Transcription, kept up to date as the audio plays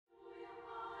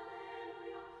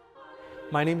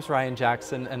My name's Ryan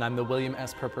Jackson, and I'm the William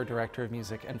S. Perper Director of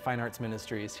Music and Fine Arts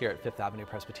Ministries here at 5th Avenue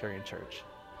Presbyterian Church.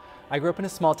 I grew up in a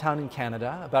small town in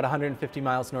Canada, about 150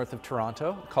 miles north of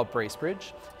Toronto, called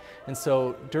Bracebridge. And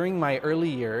so during my early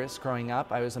years growing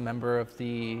up, I was a member of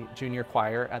the junior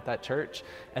choir at that church,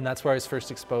 and that's where I was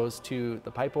first exposed to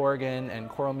the pipe organ and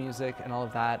choral music and all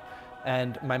of that.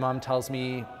 And my mom tells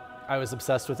me I was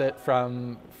obsessed with it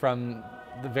from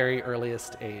the very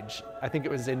earliest age. I think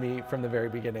it was in me from the very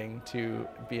beginning to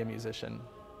be a musician.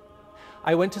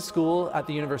 I went to school at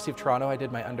the University of Toronto. I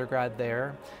did my undergrad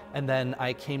there, and then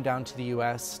I came down to the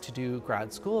US to do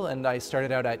grad school, and I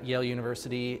started out at Yale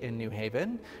University in New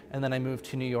Haven, and then I moved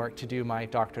to New York to do my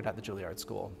doctorate at the Juilliard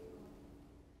School.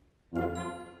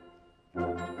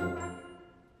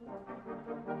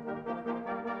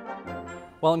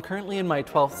 Well, I'm currently in my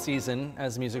 12th season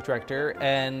as music director,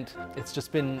 and it's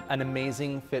just been an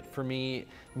amazing fit for me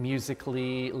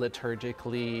musically,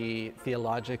 liturgically,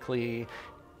 theologically.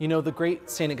 You know, the great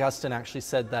St. Augustine actually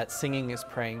said that singing is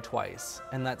praying twice,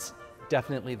 and that's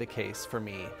definitely the case for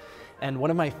me. And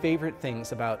one of my favorite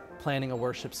things about planning a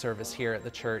worship service here at the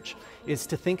church is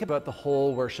to think about the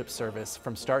whole worship service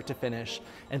from start to finish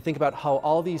and think about how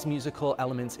all these musical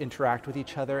elements interact with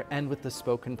each other and with the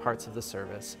spoken parts of the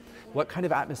service. What kind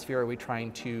of atmosphere are we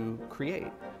trying to create?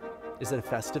 Is it a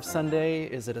festive Sunday?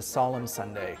 Is it a solemn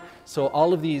Sunday? So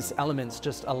all of these elements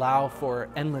just allow for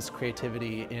endless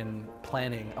creativity in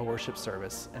planning a worship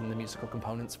service and the musical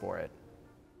components for it.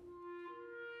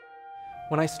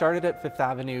 When I started at 5th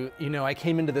Avenue, I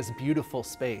came into this beautiful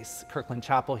space, Kirkland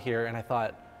Chapel here, and I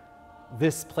thought,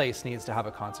 this place needs to have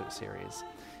a concert series.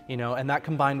 And that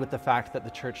combined with the fact that the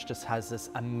church just has this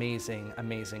amazing,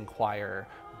 amazing choir,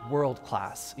 world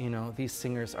class. These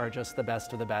singers are just the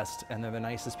best of the best, and they're the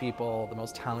nicest people, the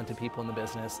most talented people in the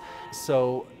business.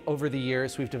 So over the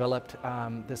years, we've developed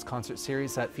this concert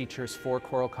series that features 4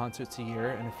 choral concerts a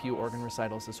year and a few organ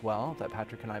recitals as well that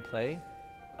Patrick and I play.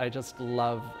 I just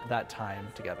love that time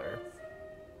together.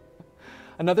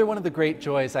 Another one of the great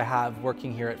joys I have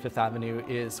working here at 5th Avenue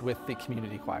is with the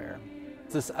community choir.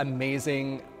 It's this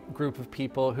amazing group of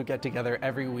people who get together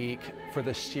every week for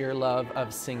the sheer love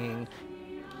of singing.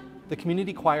 The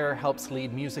community choir helps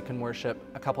lead music and worship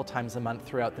a couple times a month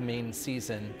throughout the main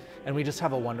season, and we just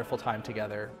have a wonderful time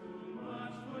together.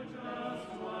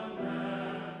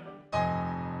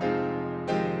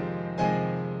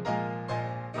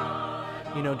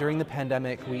 During the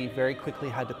pandemic, we very quickly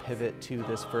had to pivot to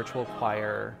this virtual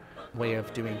choir way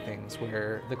of doing things,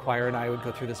 where the choir and I would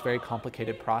go through this very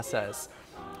complicated process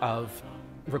of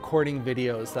recording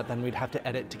videos that then we'd have to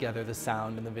edit together the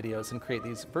sound and the videos and create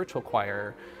these virtual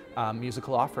choir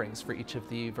musical offerings for each of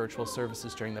the virtual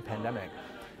services during the pandemic.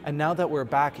 And now that we're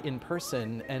back in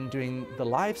person and doing the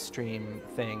live stream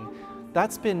thing,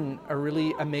 that's been a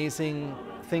really amazing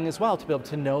thing as well, to be able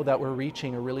to know that we're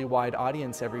reaching a really wide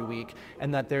audience every week,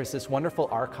 and that there's this wonderful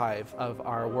archive of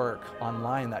our work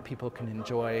online that people can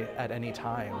enjoy at any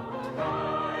time.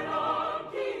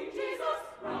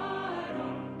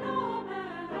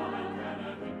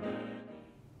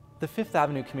 The 5th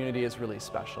Avenue community is really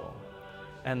special,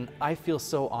 and I feel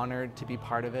so honored to be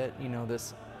part of it.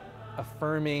 This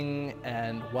affirming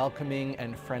and welcoming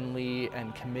and friendly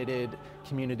and committed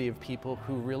community of people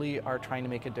who really are trying to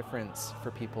make a difference for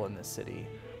people in this city.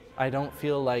 I don't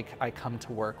feel like I come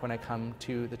to work when I come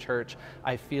to the church.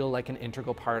 I feel like an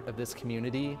integral part of this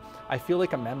community. I feel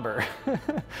like a member.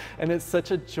 And it's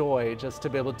such a joy just to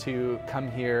be able to come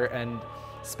here and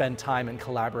spend time and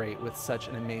collaborate with such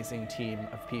an amazing team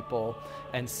of people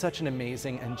and such an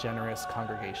amazing and generous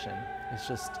congregation.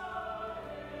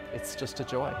 It's just a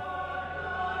joy.